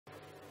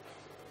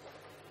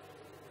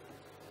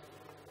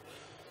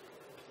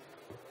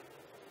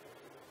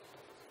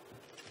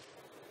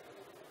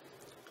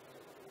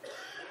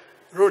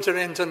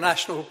Rotary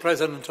International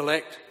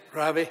President-elect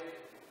Ravi,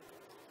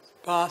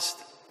 past,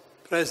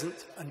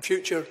 present and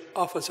future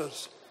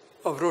officers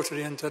of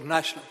Rotary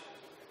International,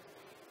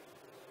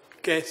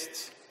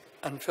 guests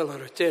and fellow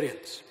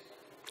Rotarians.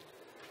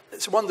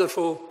 It's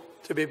wonderful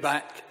to be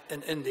back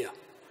in India,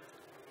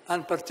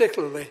 and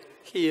particularly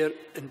here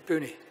in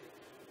Pune.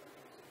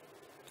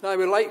 And I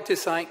would like to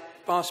thank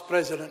past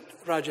President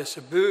Raja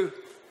Saboo,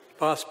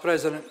 past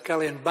President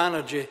Kalyan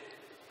Banerjee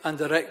and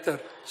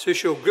Director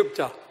Sushil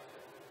Gupta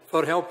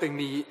for helping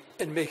me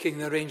in making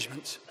the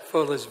arrangements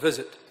for this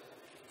visit.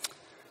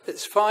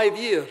 It's 5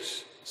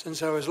 years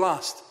since I was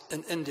last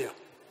in India.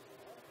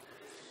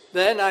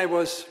 Then I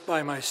was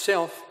by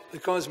myself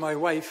because my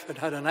wife had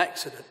had an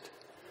accident.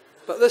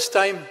 But this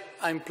time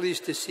I'm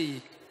pleased to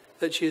see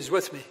that she is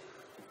with me,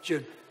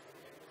 June.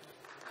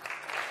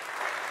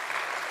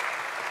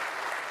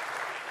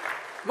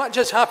 Much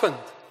has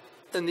happened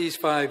in these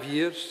 5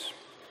 years.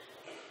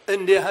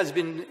 India has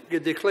been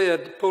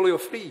declared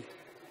polio-free,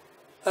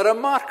 a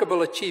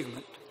remarkable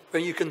achievement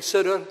when you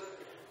consider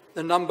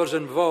the numbers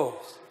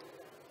involved.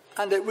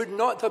 And it would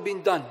not have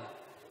been done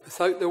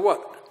without the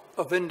work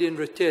of Indian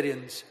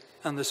Rotarians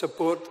and the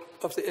support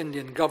of the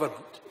Indian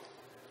government.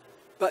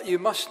 But you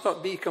must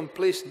not be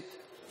complacent.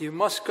 You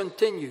must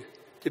continue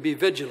to be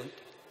vigilant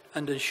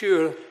and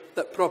ensure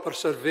that proper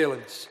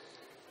surveillance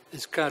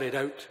is carried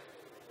out.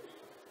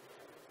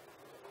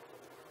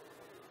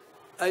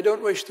 I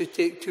don't wish to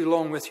take too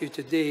long with you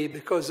today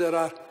because there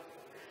are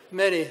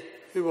many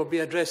who will be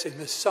addressing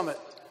this summit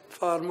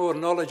far more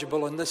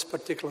knowledgeable on this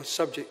particular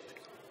subject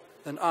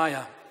than I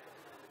am.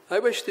 I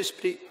wish to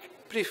speak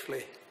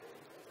briefly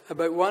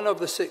about one of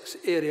the 6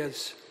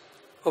 areas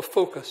of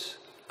focus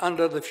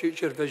under the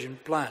Future Vision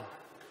Plan: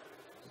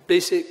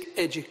 basic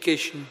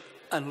education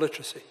and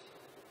literacy.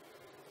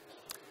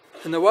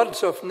 In the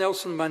words of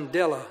Nelson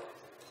Mandela,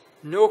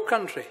 no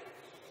country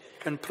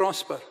can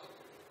prosper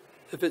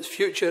if its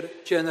future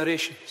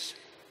generations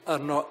are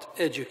not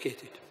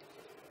educated.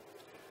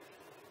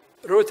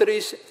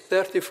 Rotary's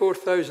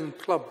 34,000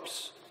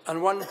 clubs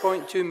and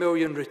 1.2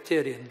 million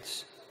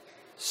Rotarians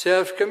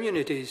serve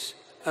communities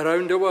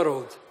around the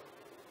world,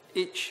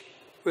 each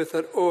with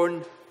their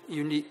own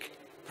unique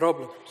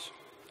problems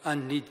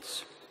and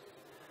needs.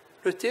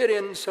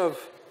 Rotarians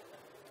have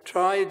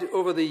tried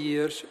over the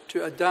years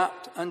to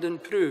adapt and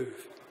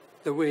improve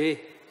the way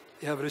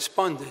they have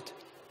responded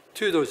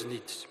to those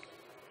needs.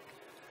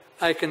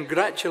 I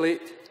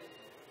congratulate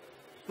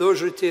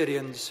those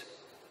Rotarians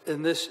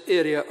in this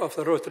area of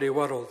the Rotary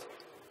world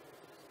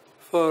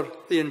for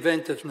the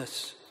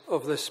inventiveness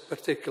of this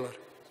particular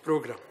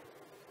programme,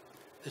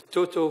 the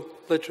total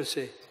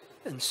literacy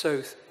in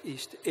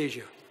Southeast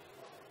Asia.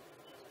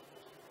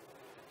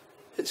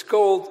 It's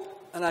called,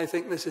 and I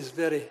think this is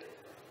very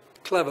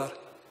clever,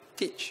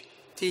 TEACH,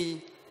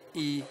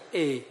 T-E-A-C-H.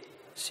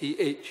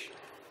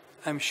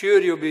 I'm sure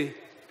you'll be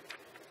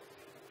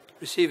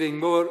receiving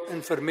more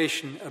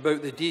information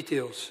about the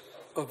details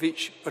of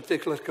each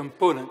particular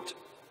component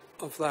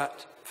of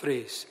that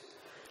phrase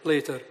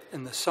later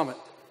in the summit.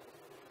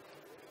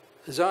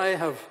 As I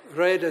have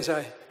read as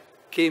I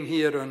came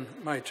here on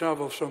my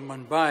travels from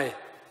Mumbai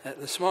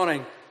this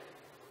morning,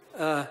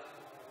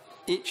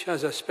 each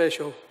has a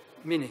special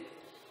meaning.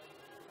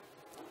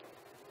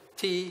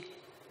 T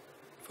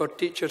for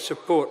teacher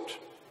support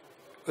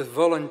with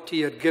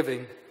volunteer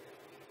giving,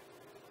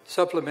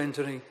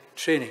 supplementary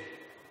training.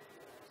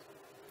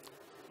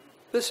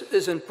 This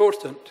is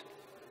important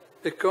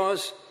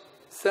because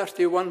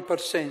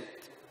 31%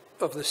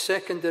 of the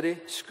secondary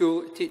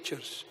school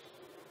teachers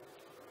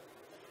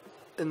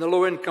in the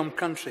low-income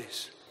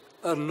countries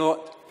are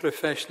not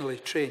professionally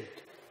trained.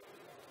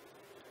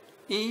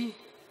 E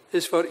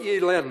is for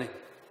e-learning,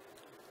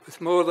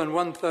 with more than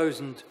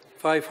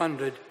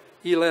 1,500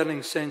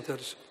 e-learning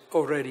centres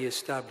already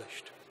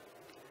established.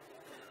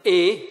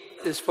 A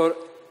is for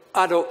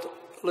adult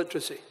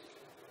literacy,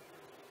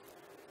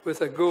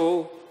 with a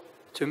goal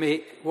to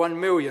make 1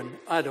 million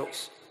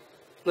adults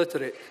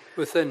literate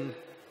within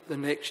the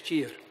next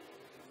year.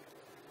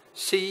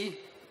 C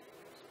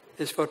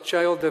is for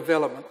child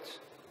development,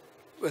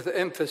 with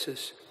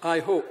emphasis, I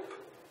hope,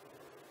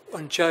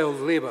 on child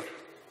labour,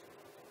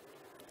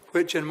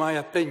 which in my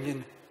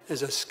opinion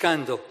is a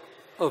scandal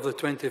of the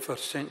 21st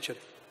century.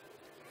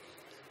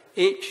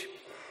 H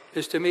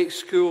is to make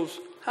schools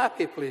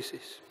happy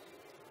places,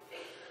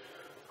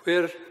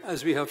 where,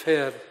 as we have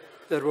heard,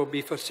 there will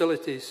be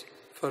facilities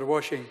for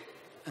washing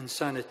and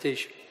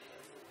sanitation.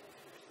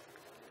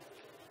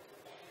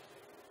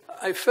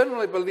 I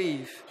firmly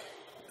believe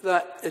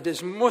that it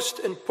is most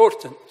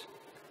important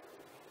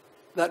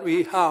that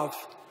we have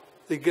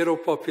the girl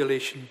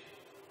population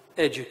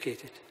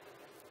educated.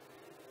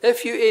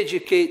 If you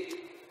educate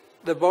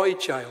the boy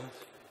child,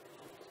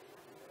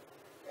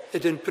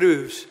 it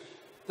improves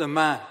the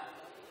man.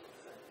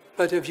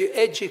 But if you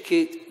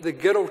educate the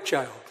girl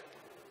child,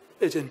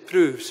 it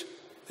improves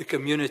the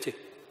community.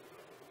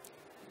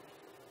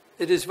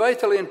 It is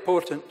vitally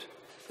important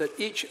that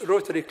each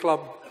Rotary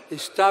Club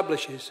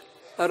establishes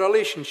a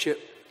relationship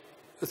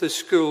with the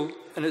school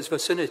in its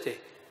vicinity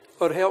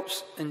or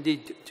helps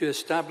indeed to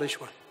establish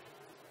one.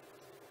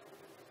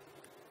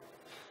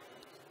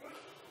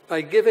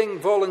 By giving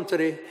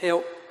voluntary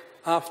help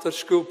after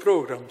school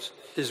programs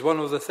is one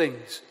of the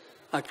things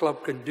a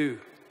club can do.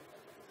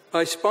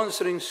 By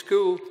sponsoring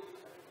school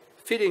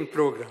feeding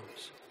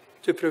programs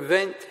to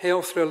prevent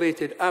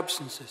health-related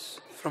absences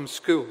from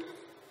school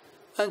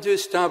and to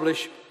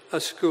establish a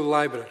school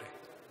library.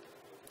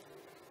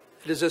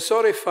 It is a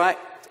sorry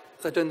fact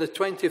that in the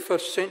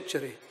 21st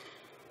century,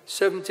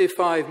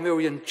 75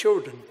 million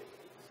children,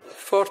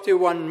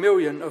 41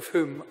 million of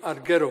whom are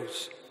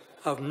girls,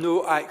 have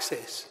no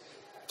access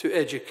to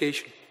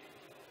education.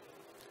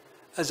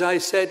 As I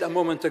said a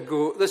moment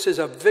ago, this is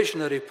a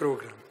visionary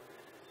programme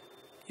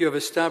you have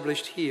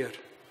established here,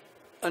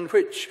 and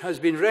which has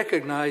been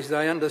recognised,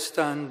 I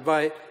understand,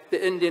 by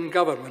the Indian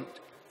government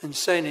in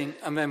signing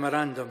a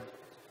memorandum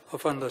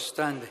of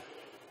understanding.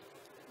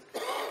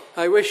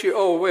 I wish you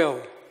all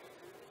well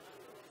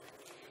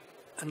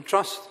and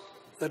trust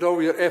that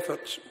all your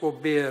efforts will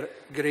bear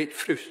great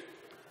fruit.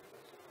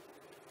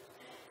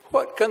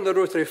 What can the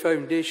Rotary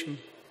Foundation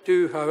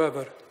do,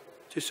 however,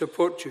 to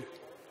support you?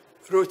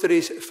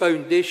 Rotary's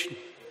foundation,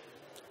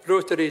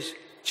 Rotary's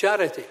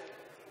charity,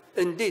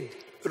 indeed,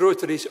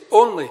 Rotary's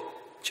only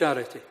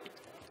charity.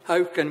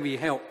 How can we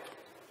help?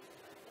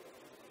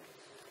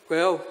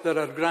 Well, there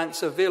are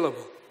grants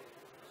available.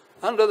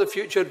 Under the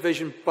Future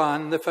Vision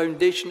Plan, the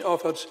Foundation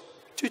offers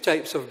two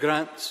types of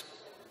grants: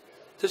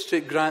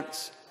 district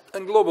grants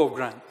and global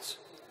grants.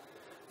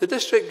 The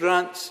district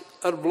grants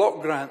are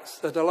block grants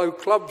that allow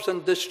clubs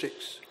and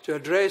districts to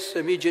address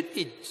immediate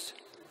needs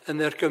in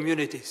their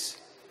communities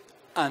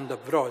and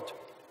abroad.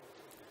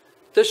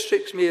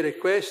 Districts may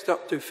request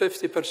up to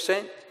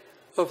 50%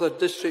 of their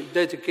district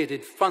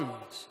dedicated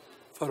funds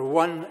for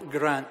one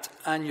grant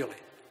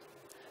annually.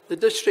 The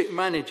district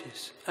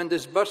manages and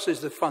disburses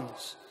the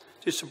funds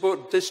to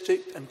support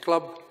district and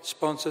club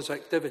sponsors'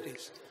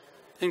 activities,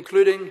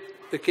 including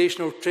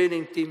vocational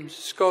training teams,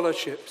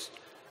 scholarships,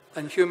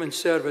 and human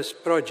service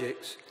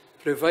projects,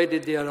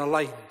 provided they are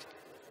aligned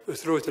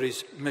with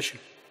Rotary's mission.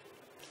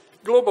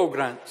 Global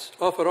grants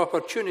offer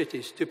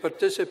opportunities to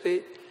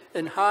participate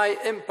in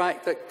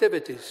high-impact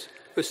activities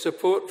with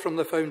support from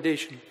the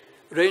Foundation,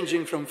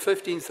 ranging from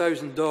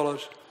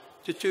 $15,000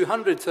 to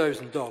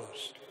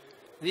 $200,000.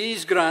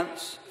 These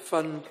grants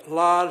fund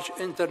large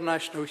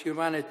international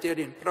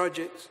humanitarian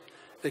projects,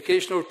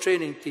 vocational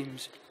training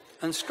teams,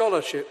 and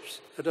scholarships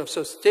that have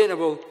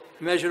sustainable,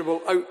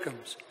 measurable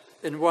outcomes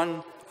in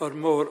one or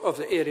more of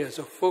the areas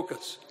of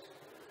focus.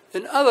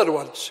 In other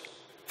words,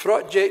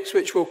 projects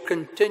which will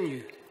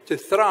continue to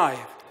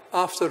thrive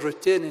after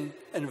retaining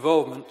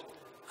involvement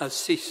has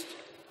ceased.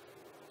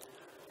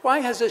 Why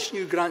has this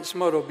new grants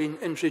model been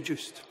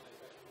introduced?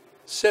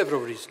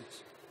 Several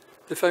reasons.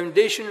 The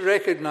Foundation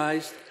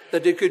recognised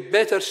that it could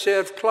better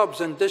serve clubs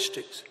and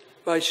districts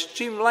by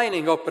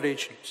streamlining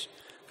operations,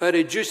 by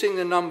reducing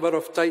the number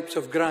of types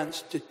of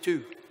grants to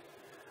 2.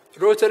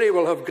 Rotary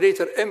will have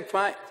greater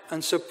impact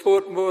and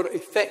support more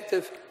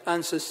effective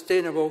and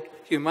sustainable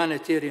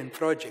humanitarian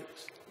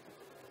projects.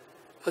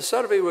 A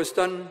survey was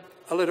done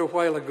a little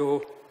while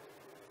ago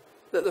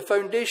that the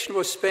Foundation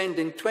was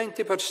spending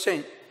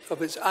 20%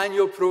 of its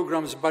annual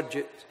programme's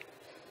budget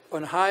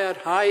on higher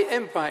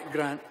high-impact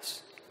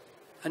grants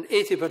and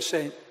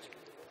 80%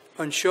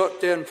 on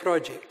short-term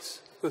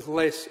projects with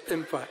less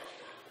impact.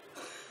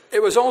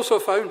 It was also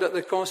found that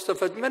the cost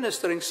of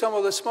administering some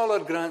of the smaller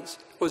grants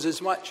was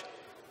as much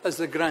as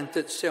the grant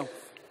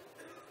itself.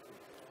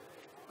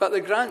 But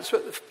the grants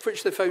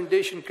which the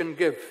Foundation can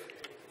give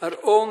are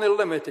only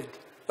limited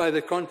by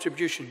the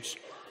contributions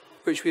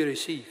which we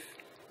receive.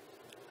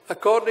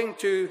 According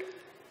to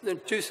the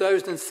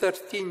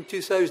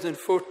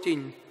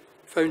 2013-2014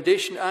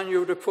 Foundation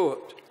Annual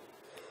Report,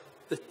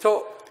 the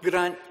top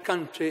grant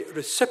country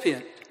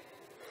recipient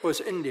was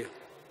India.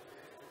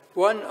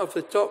 One of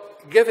the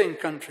top giving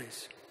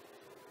countries,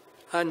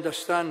 I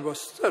understand,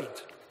 was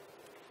third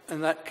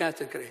in that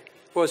category,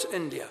 was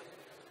India.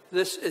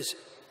 This is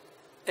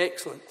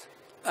excellent,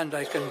 and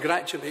I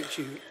congratulate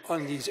you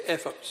on these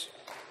efforts.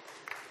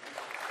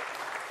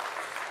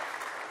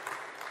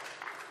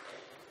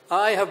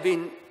 I have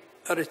been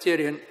a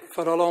Rotarian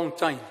for a long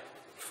time,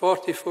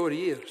 44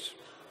 years,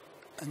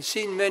 and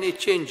seen many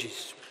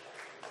changes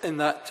in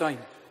that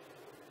time.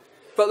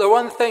 But the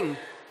one thing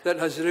that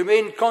has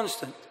remained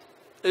constant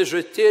is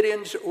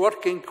Rotarians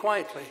working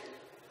quietly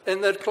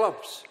in their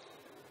clubs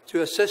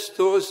to assist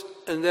those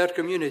in their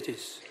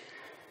communities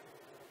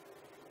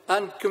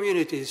and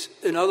communities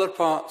in other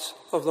parts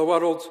of the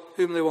world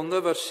whom they will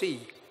never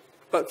see,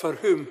 but for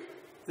whom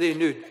they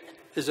knew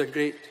is a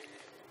great.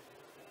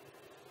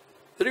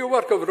 The real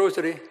work of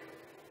Rotary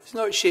is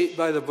not shaped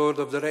by the Board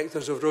of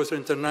Directors of Rotary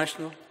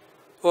International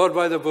or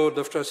by the Board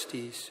of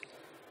Trustees,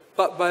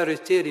 but by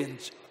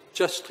Rotarians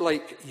just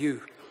like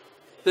you.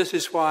 This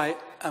is why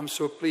I'm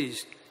so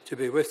pleased to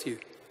be with you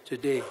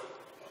today.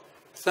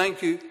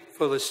 Thank you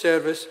for the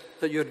service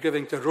that you're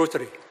giving to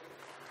Rotary.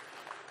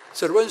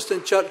 Sir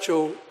Winston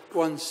Churchill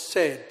once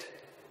said,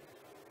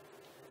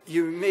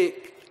 "You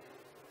make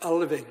a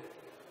living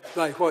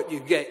by what you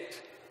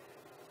get.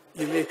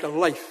 You make a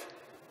life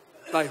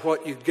by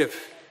what you give.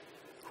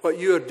 What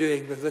you are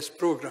doing with this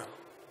programme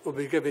will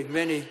be giving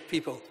many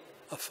people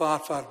a far,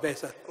 far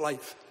better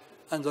life.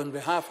 And on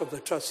behalf of the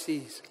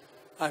trustees,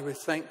 I would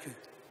thank you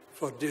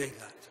for doing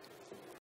that.